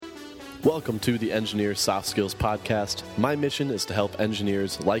Welcome to the Engineer Soft Skills Podcast. My mission is to help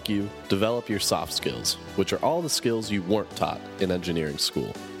engineers like you develop your soft skills, which are all the skills you weren't taught in engineering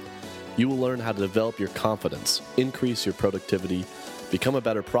school. You will learn how to develop your confidence, increase your productivity, become a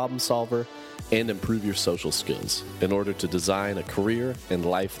better problem solver, and improve your social skills in order to design a career and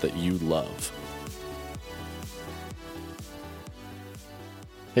life that you love.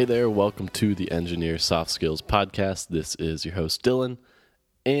 Hey there, welcome to the Engineer Soft Skills Podcast. This is your host, Dylan.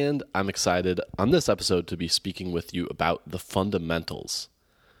 And I'm excited on this episode to be speaking with you about the fundamentals.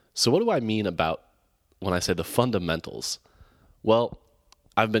 So what do I mean about when I say the fundamentals? Well,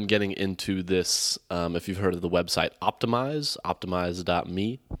 I've been getting into this, if you've heard of the website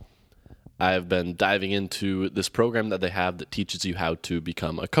optimize.me. I've been diving into this program that they have that teaches you how to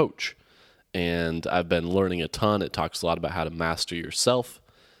become a coach. And I've been learning a ton. It talks a lot about how to master yourself.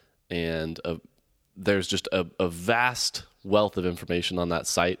 And there's just a vast wealth of information on that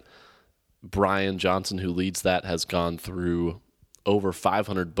site. Brian Johnson, who leads that, has gone through over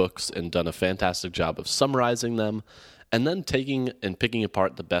 500 books and done a fantastic job of summarizing them and then taking and picking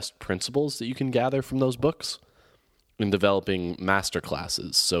apart the best principles that you can gather from those books and developing master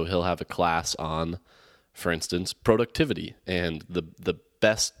classes. So he'll have a class on, for instance, productivity and the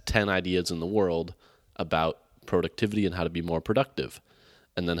best 10 ideas in the world about productivity and how to be more productive.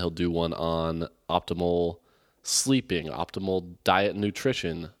 And then he'll do one on optimal sleeping, optimal diet and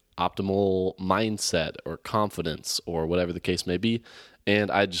nutrition, optimal mindset or confidence or whatever the case may be. And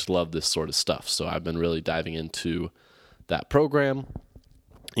I just love this sort of stuff. So I've been really diving into that program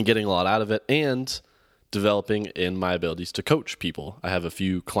and getting a lot out of it and developing in my abilities to coach people. I have a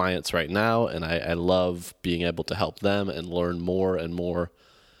few clients right now, and I love being able to help them and learn more and more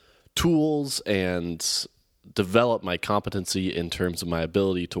tools and develop my competency in terms of my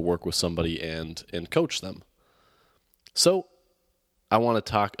ability to work with somebody and coach them. So I want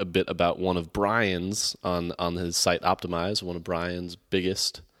to talk a bit about one of Brian's, on his site Optimize, one of Brian's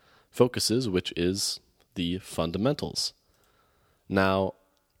biggest focuses, which is the fundamentals. Now,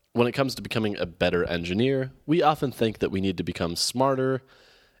 when it comes to becoming a better engineer, we often think that we need to become smarter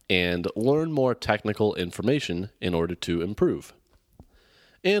and learn more technical information in order to improve.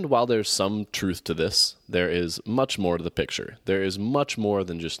 And while there's some truth to this, there is much more to the picture. There is much more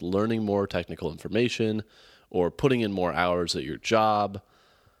than just learning more technical information or putting in more hours at your job.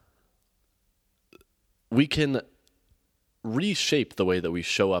 We can reshape the way that we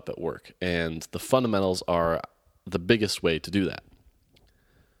show up at work, and the fundamentals are the biggest way to do that.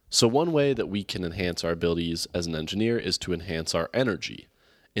 So one way that we can enhance our abilities as an engineer is to enhance our energy,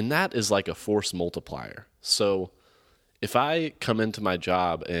 and that is like a force multiplier. So if I come into my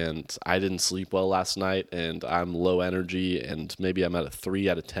job and I didn't sleep well last night and I'm low energy and maybe I'm at a 3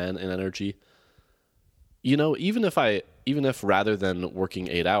 out of 10 in energy, even if rather than working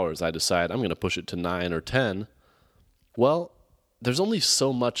 8 hours, I decide I'm going to push it to 9 or 10, well, there's only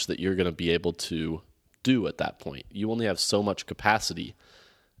so much that you're going to be able to do at that point. You only have so much capacity.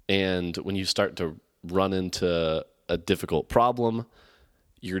 And when you start to run into a difficult problem,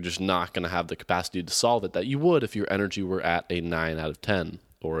 you're just not going to have the capacity to solve it that you would if your energy were at a 9 out of 10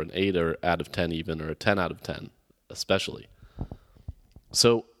 or an 8 out of 10 even, or a 10 out of 10 especially.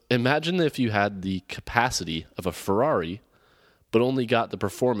 So imagine if you had the capacity of a Ferrari, but only got the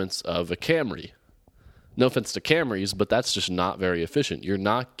performance of a Camry. No offense to Camrys, but that's just not very efficient. You're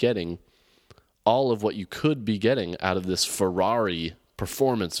not getting all of what you could be getting out of this Ferrari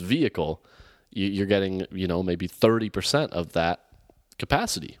performance vehicle. You're getting, maybe 30% of that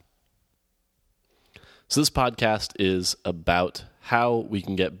capacity. So this podcast is about how we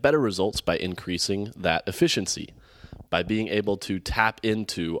can get better results by increasing that efficiency, by being able to tap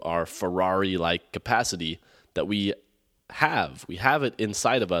into our Ferrari-like capacity that we have. We have it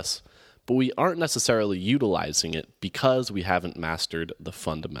inside of us, but we aren't necessarily utilizing it because we haven't mastered the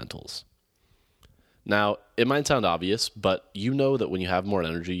fundamentals. Now, it might sound obvious, but you know that when you have more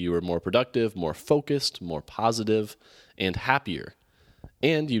energy, you are more productive, more focused, more positive, and happier.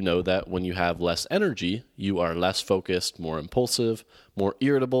 And you know that when you have less energy, you are less focused, more impulsive, more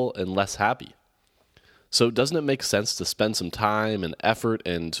irritable, and less happy. So doesn't it make sense to spend some time and effort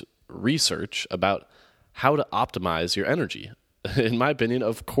and research about how to optimize your energy? In my opinion,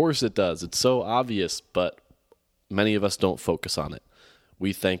 of course it does. It's so obvious, but many of us don't focus on it.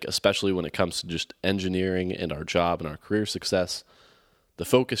 We think, especially when it comes to just engineering and our job and our career success, the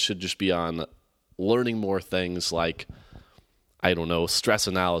focus should just be on learning more things like, stress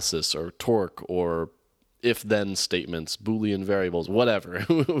analysis or torque or if-then statements, Boolean variables, whatever.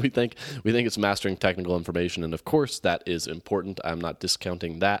 we think it's mastering technical information, and of course that is important. I'm not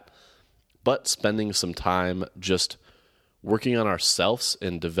discounting that. But spending some time just working on ourselves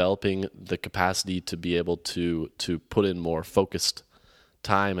and developing the capacity to be able to put in more focused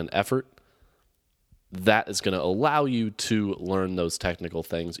time and effort, that is going to allow you to learn those technical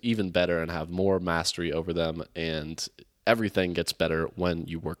things even better and have more mastery over them, and everything gets better when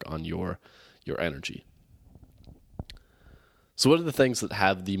you work on your energy. So what are the things that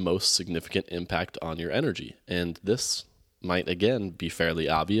have the most significant impact on your energy? And this might, again, be fairly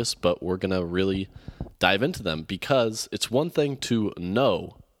obvious, but we're going to really dive into them, because it's one thing to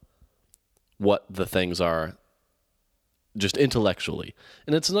know what the things are just intellectually,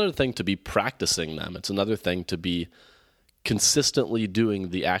 and it's another thing to be practicing them. It's another thing to be consistently doing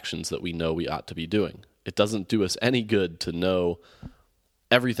the actions that we know we ought to be doing. It doesn't do us any good to know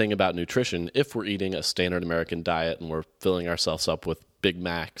everything about nutrition if we're eating a standard American diet and we're filling ourselves up with Big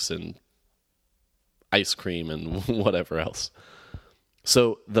Macs and ice cream and whatever else.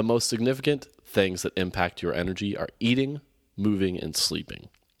 So the most significant things that impact your energy are eating, moving, and sleeping.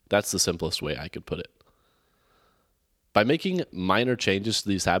 That's the simplest way I could put it. By making minor changes to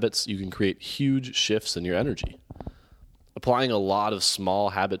these habits, you can create huge shifts in your energy. Applying a lot of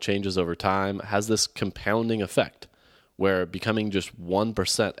small habit changes over time has this compounding effect, where becoming just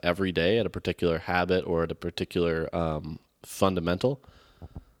 1% every day at a particular habit or at a particular fundamental,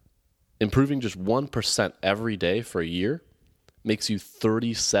 improving just 1% every day for a year makes you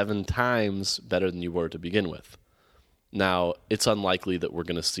 37 times better than you were to begin with. Now, it's unlikely that we're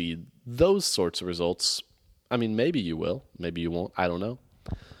going to see those sorts of results. I mean, maybe you will, maybe you won't, I don't know.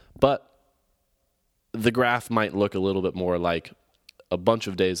 But the graph might look a little bit more like a bunch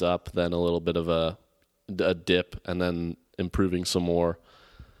of days up, then a little bit of a dip, and then improving some more.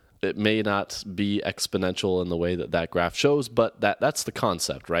 It may not be exponential in the way that graph shows, but that's the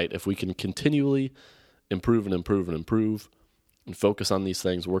concept, right? If we can continually improve and improve and improve and focus on these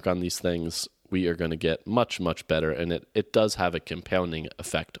things, work on these things, we are going to get much, much better, and it does have a compounding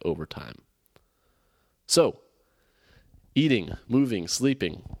effect over time. So, eating, moving,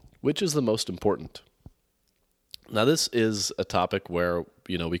 sleeping, which is the most important? Now, this is a topic where,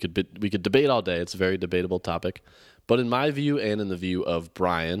 we could debate all day. It's a very debatable topic. But in my view, and in the view of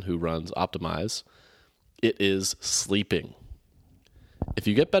Brian, who runs Optimize, it is sleeping. If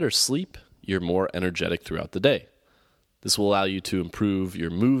you get better sleep, you're more energetic throughout the day. This will allow you to improve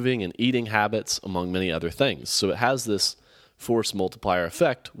your moving and eating habits, among many other things. So it has this force multiplier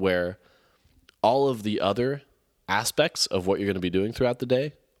effect where all of the other aspects of what you're going to be doing throughout the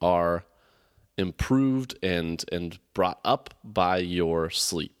day are improved and brought up by your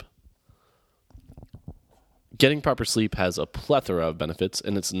sleep. Getting proper sleep has a plethora of benefits,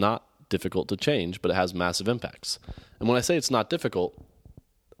 and it's not difficult to change, but it has massive impacts. And when I say it's not difficult,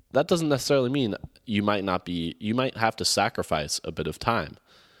 that doesn't necessarily mean you might have to sacrifice a bit of time.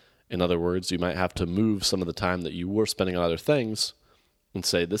 In other words, you might have to move some of the time that you were spending on other things and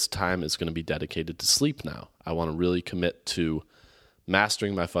say, this time is going to be dedicated to sleep now. I want to really commit to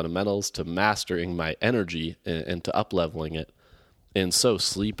mastering my fundamentals, to mastering my energy, and to up-leveling it. And so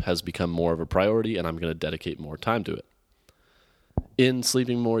sleep has become more of a priority, and I'm going to dedicate more time to it. In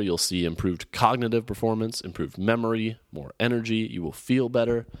sleeping more, you'll see improved cognitive performance, improved memory, more energy. You will feel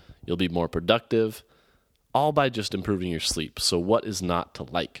better. You'll be more productive, all by just improving your sleep. So what is not to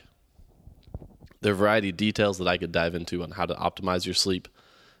like? There are a variety of details that I could dive into on how to optimize your sleep,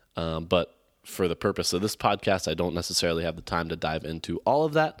 but for the purpose of this podcast, I don't necessarily have the time to dive into all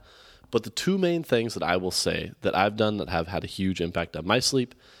of that. But the two main things that I will say that I've done that have had a huge impact on my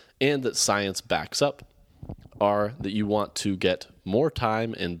sleep and that science backs up are that you want to get more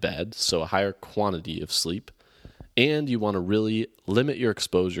time in bed, so a higher quantity of sleep, and you want to really limit your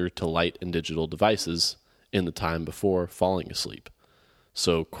exposure to light and digital devices in the time before falling asleep.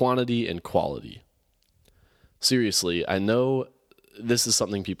 So quantity and quality. Seriously, I know this is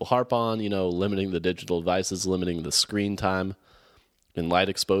something people harp on, limiting the digital devices, limiting the screen time and light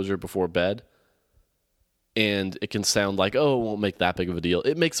exposure beforeed. And it can sound like, it won't make that big of a deal.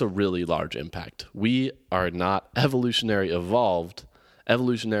 It makes a really large impact. We are not evolutionarily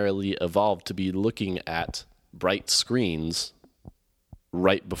evolved to be looking at bright screens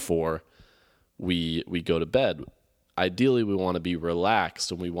right before we go to bed. Ideally, we want to be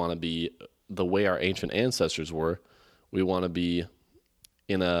relaxed, and we want to be the way our ancient ancestors were. We want to be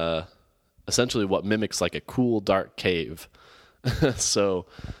in essentially what mimics like a cool, dark cave. So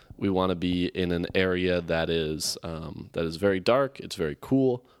we want to be in an area that is very dark. It's very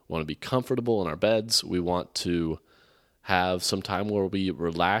cool. We want to be comfortable in our beds. We want to have some time where we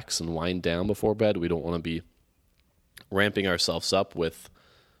relax and wind down before bed. We don't want to be ramping ourselves up with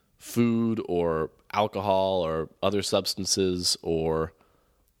food or alcohol or other substances or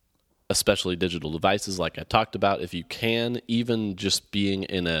especially digital devices like I talked about. If you can, even just being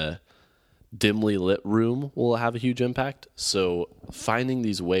in a dimly lit room will have a huge impact. So finding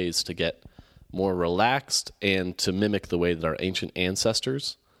these ways to get more relaxed and to mimic the way that our ancient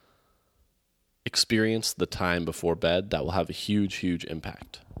ancestors experienced the time before bed, that will have a huge, huge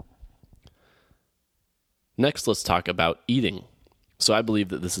impact. Next, let's talk about eating. So I believe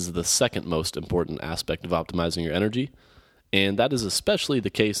that this is the second most important aspect of optimizing your energy. And that is especially the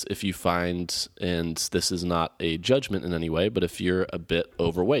case if you find, and this is not a judgment in any way, but if you're a bit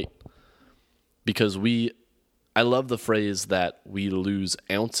overweight. Because I love the phrase that we lose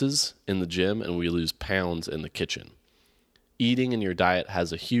ounces in the gym and we lose pounds in the kitchen. Eating in your diet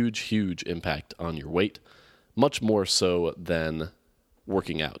has a huge, huge impact on your weight, much more so than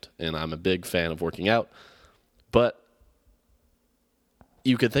working out. And I'm a big fan of working out, but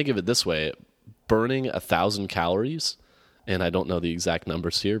you could think of it this way: burning 1,000 calories, and I don't know the exact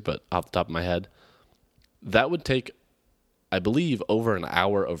numbers here, but off the top of my head, that would take, I believe, over an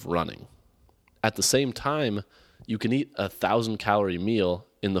hour of running. At the same time, you can eat 1,000-calorie meal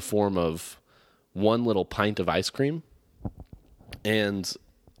in the form of one little pint of ice cream. And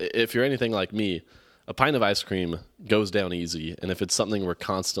if you're anything like me, a pint of ice cream goes down easy. And if it's something we're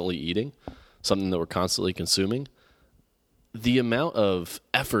constantly eating, something that we're constantly consuming, the amount of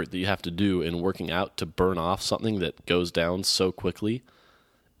effort that you have to do in working out to burn off something that goes down so quickly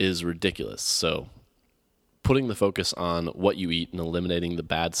is ridiculous. So putting the focus on what you eat and eliminating the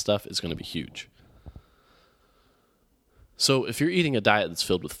bad stuff is going to be huge. So if you're eating a diet that's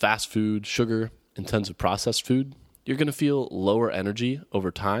filled with fast food, sugar, intensive processed food, you're going to feel lower energy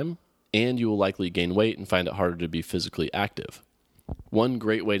over time, and you will likely gain weight and find it harder to be physically active. One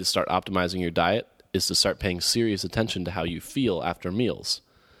great way to start optimizing your diet is to start paying serious attention to how you feel after meals.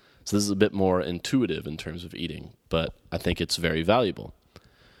 So this is a bit more intuitive in terms of eating, but I think it's very valuable.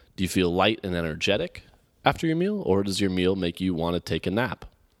 Do you feel light and energetic after your meal, or does your meal make you want to take a nap?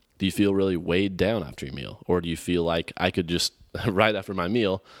 Do you feel really weighed down after your meal, or do you feel like I could just, right after my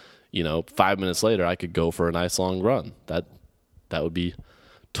meal, 5 minutes later, I could go for a nice long run? That would be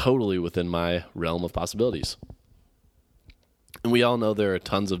totally within my realm of possibilities. And we all know there are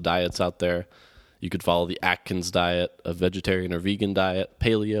tons of diets out there. You could follow the Atkins diet, a vegetarian or vegan diet,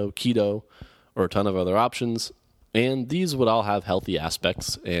 paleo, keto, or a ton of other options. And these would all have healthy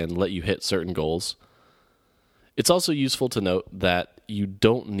aspects and let you hit certain goals. It's also useful to note that you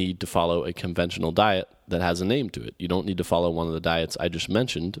don't need to follow a conventional diet that has a name to it. You don't need to follow one of the diets I just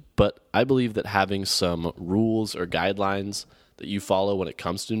mentioned, but I believe that having some rules or guidelines that you follow when it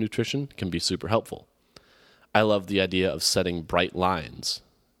comes to nutrition can be super helpful. I love the idea of setting bright lines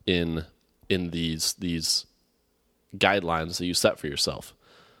in these guidelines that you set for yourself.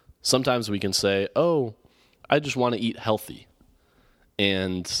 Sometimes we can say, oh, I just want to eat healthy.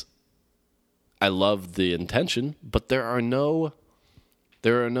 And I love the intention, but there are no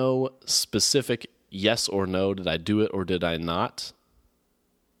specific yes or no, did I do it or did I not,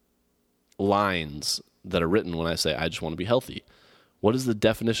 lines that are written when I say I just want to be healthy. What is the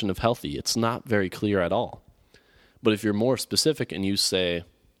definition of healthy? It's not very clear at all. But if you're more specific and you say,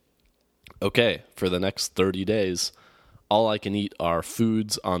 okay, for the next 30 days, all I can eat are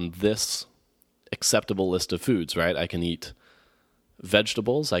foods on this acceptable list of foods, right? I can eat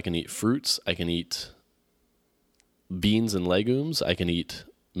vegetables, I can eat fruits, I can eat beans and legumes, I can eat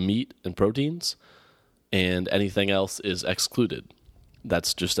meat and proteins, and anything else is excluded.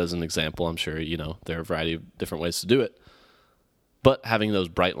 That's just as an example. I'm sure, there are a variety of different ways to do it. But having those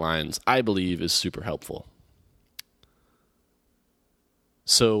bright lines, I believe, is super helpful.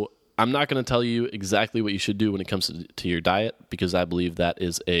 So I'm not going to tell you exactly what you should do when it comes to your diet, because I believe that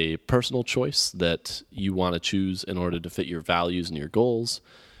is a personal choice that you want to choose in order to fit your values and your goals.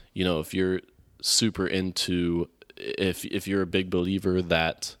 If you're super into, if you're a big believer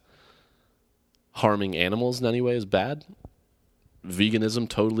that harming animals in any way is bad, veganism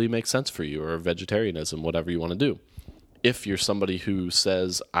totally makes sense for you, or vegetarianism, whatever you want to do. If you're somebody who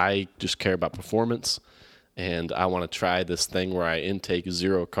says, I just care about performance and I want to try this thing where I intake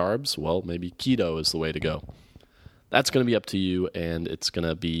 0 carbs, well, maybe keto is the way to go. That's going to be up to you, and it's going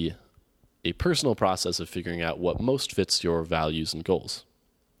to be a personal process of figuring out what most fits your values and goals.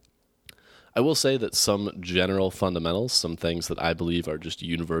 I will say that some general fundamentals, some things that I believe are just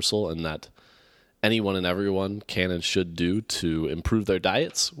universal and that anyone and everyone can and should do to improve their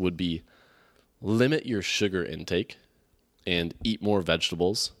diets would be limit your sugar intake and eat more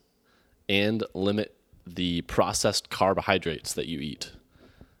vegetables, and limit the processed carbohydrates that you eat.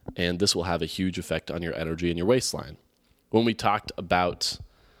 And this will have a huge effect on your energy and your waistline. When we talked about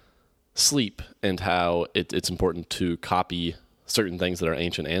sleep and how it's important to copy certain things that our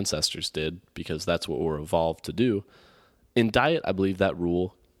ancient ancestors did because that's what we're evolved to do. In diet, I believe that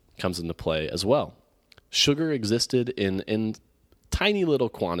rule comes into play as well. Sugar existed in tiny little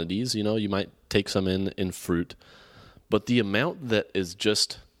quantities. You might take some in fruit, but the amount that is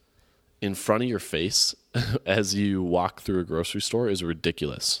just in front of your face as you walk through a grocery store is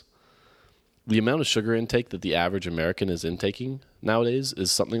ridiculous. The amount of sugar intake that the average American is intaking nowadays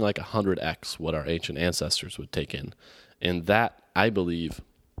is something like 100x what our ancient ancestors would take in. And that, I believe,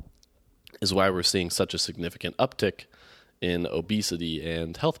 is why we're seeing such a significant uptick in obesity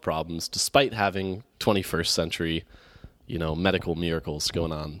and health problems, despite having 21st century, medical miracles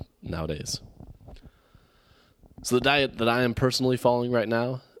going on nowadays. So the diet that I am personally following right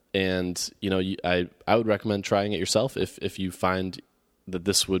now, and I would recommend trying it yourself if you find that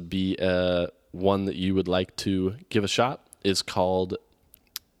this would be one that you would like to give a shot, is called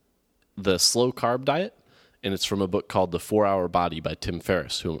the Slow Carb Diet, and it's from a book called The 4-Hour Body by Tim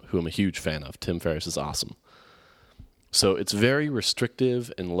Ferriss, who I'm a huge fan of. Tim Ferriss is awesome. So it's very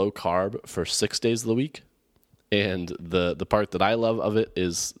restrictive and low carb for 6 days of the week, and the part that I love of it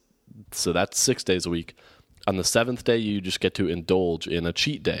is, so that's 6 days a week. On the 7th day, you just get to indulge in a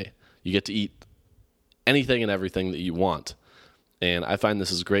cheat day. You get to eat anything and everything that you want. And I find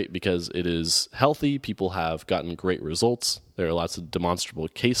this is great because it is healthy. People have gotten great results. There are lots of demonstrable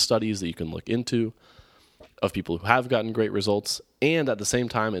case studies that you can look into of people who have gotten great results. And at the same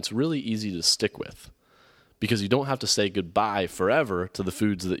time, it's really easy to stick with because you don't have to say goodbye forever to the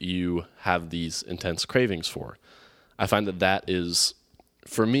foods that you have these intense cravings for. I find that is,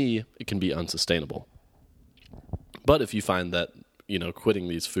 for me, it can be unsustainable. But if you find that, quitting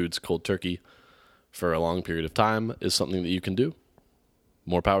these foods cold turkey for a long period of time is something that you can do,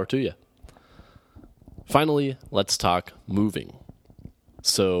 more power to you. Finally, let's talk moving.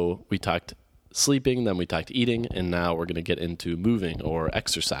 So we talked sleeping, then we talked eating, and now we're going to get into moving or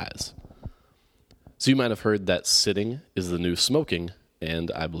exercise. So you might have heard that sitting is the new smoking,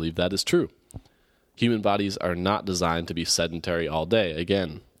 and I believe that is true. Human bodies are not designed to be sedentary all day.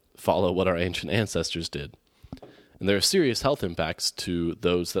 Again, follow what our ancient ancestors did. And there are serious health impacts to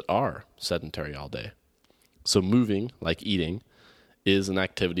those that are sedentary all day. So moving, like eating, is an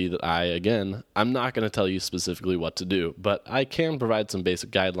activity that I'm not going to tell you specifically what to do, but I can provide some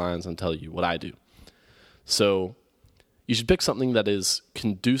basic guidelines and tell you what I do. So you should pick something that is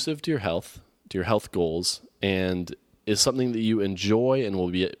conducive to your health goals, and is something that you enjoy and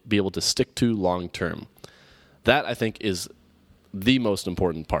will be able to stick to long term. That, I think, is the most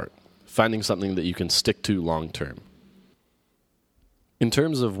important part, finding something that you can stick to long term. In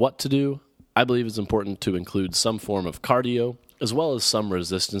terms of what to do, I believe it's important to include some form of cardio, as well as some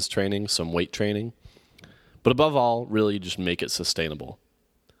resistance training, some weight training. But above all, really just make it sustainable.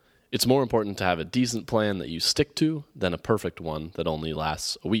 It's more important to have a decent plan that you stick to than a perfect one that only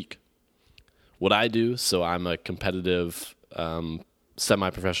lasts a week. What I do, so I'm a competitive,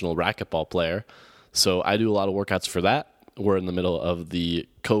 semi-professional racquetball player, so I do a lot of workouts for that. We're in the middle of the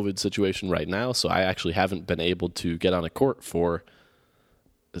COVID situation right now, so I actually haven't been able to get on a court for,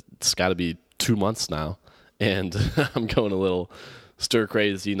 it's got to be 2 months now, and I'm going a little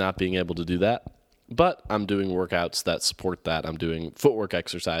stir-crazy not being able to do that. But I'm doing workouts that support that. I'm doing footwork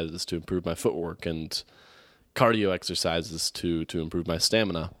exercises to improve my footwork and cardio exercises to improve my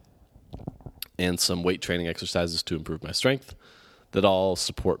stamina, and some weight training exercises to improve my strength that all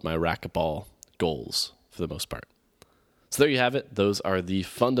support my racquetball goals for the most part. So there you have it. Those are the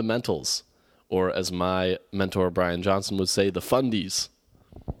fundamentals, or as my mentor Brian Johnson would say, the fundies.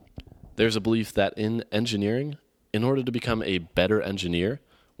 There's a belief that in engineering, in order to become a better engineer,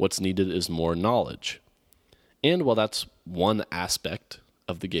 what's needed is more knowledge. And while that's one aspect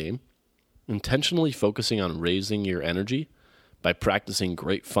of the game, intentionally focusing on raising your energy by practicing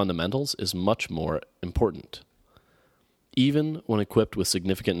great fundamentals is much more important. Even when equipped with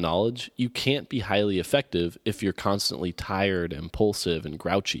significant knowledge, you can't be highly effective if you're constantly tired, impulsive, and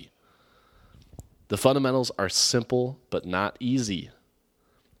grouchy. The fundamentals are simple but not easy.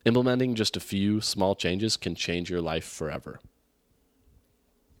 Implementing just a few small changes can change your life forever.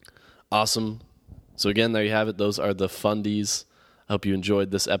 Awesome. So again, there you have it. Those are the fundies. I hope you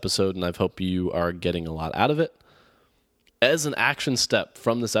enjoyed this episode, and I hope you are getting a lot out of it. As an action step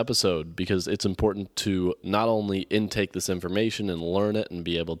from this episode, because it's important to not only intake this information and learn it and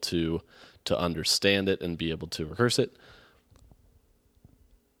be able to understand it and be able to rehearse it,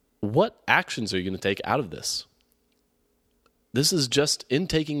 what actions are you going to take out of this? This is just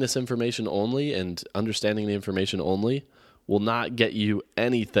intaking this information only and understanding the information only will not get you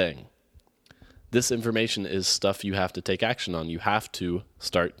anything. This information is stuff you have to take action on. You have to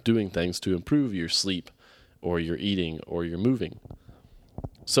start doing things to improve your sleep or you're eating, or you're moving.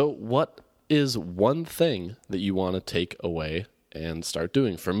 So what is one thing that you want to take away and start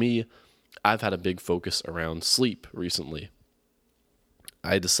doing? For me, I've had a big focus around sleep recently.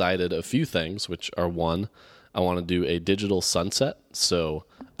 I decided a few things, which are one, I want to do a digital sunset. So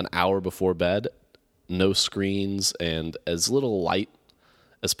an hour before bed, no screens and as little light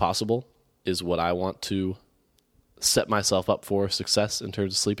as possible is what I want to set myself up for success in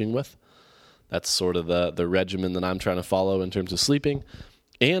terms of sleeping with. That's sort of the regimen that I'm trying to follow in terms of sleeping.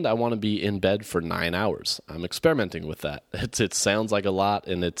 And I want to be in bed for 9 hours. I'm experimenting with that. It sounds like a lot,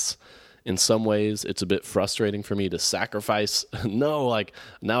 and in some ways it's a bit frustrating for me to sacrifice. No, like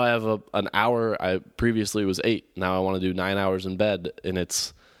now I have an hour. I previously was 8. Now I want to do 9 hours in bed, and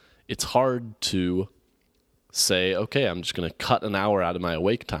it's hard to say, okay, I'm just going to cut an hour out of my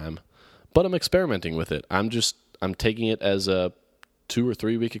awake time, but I'm experimenting with it. I'm taking it as a 2 or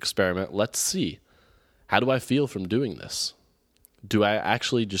 3 week experiment. Let's see. How do I feel from doing this? Do I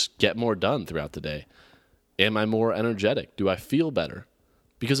actually just get more done throughout the day? Am I more energetic? Do I feel better?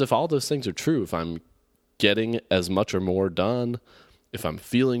 Because if all those things are true, if I'm getting as much or more done, if I'm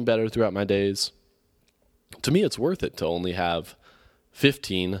feeling better throughout my days, to me it's worth it to only have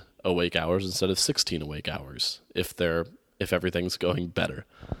 15 awake hours instead of 16 awake hours if everything's going better.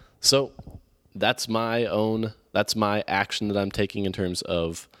 So that's my action that I'm taking in terms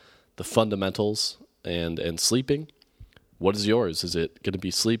of the fundamentals and sleeping. What is yours? Is it going to be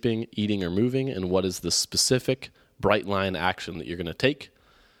sleeping, eating, or moving? And what is the specific bright line action that you're going to take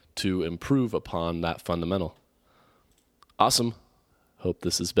to improve upon that fundamental? Awesome. Hope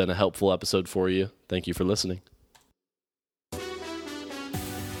this has been a helpful episode for you. Thank you for listening.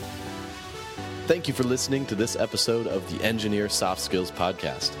 Thank you for listening to this episode of the Engineer Soft Skills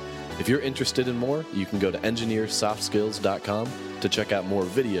Podcast. If you're interested in more, you can go to engineersoftskills.com to check out more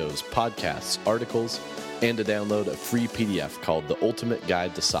videos, podcasts, articles, and to download a free PDF called The Ultimate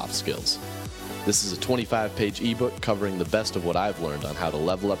Guide to Soft Skills. This is a 25-page ebook covering the best of what I've learned on how to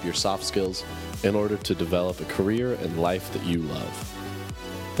level up your soft skills in order to develop a career and life that you love.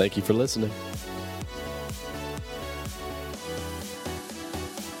 Thank you for listening.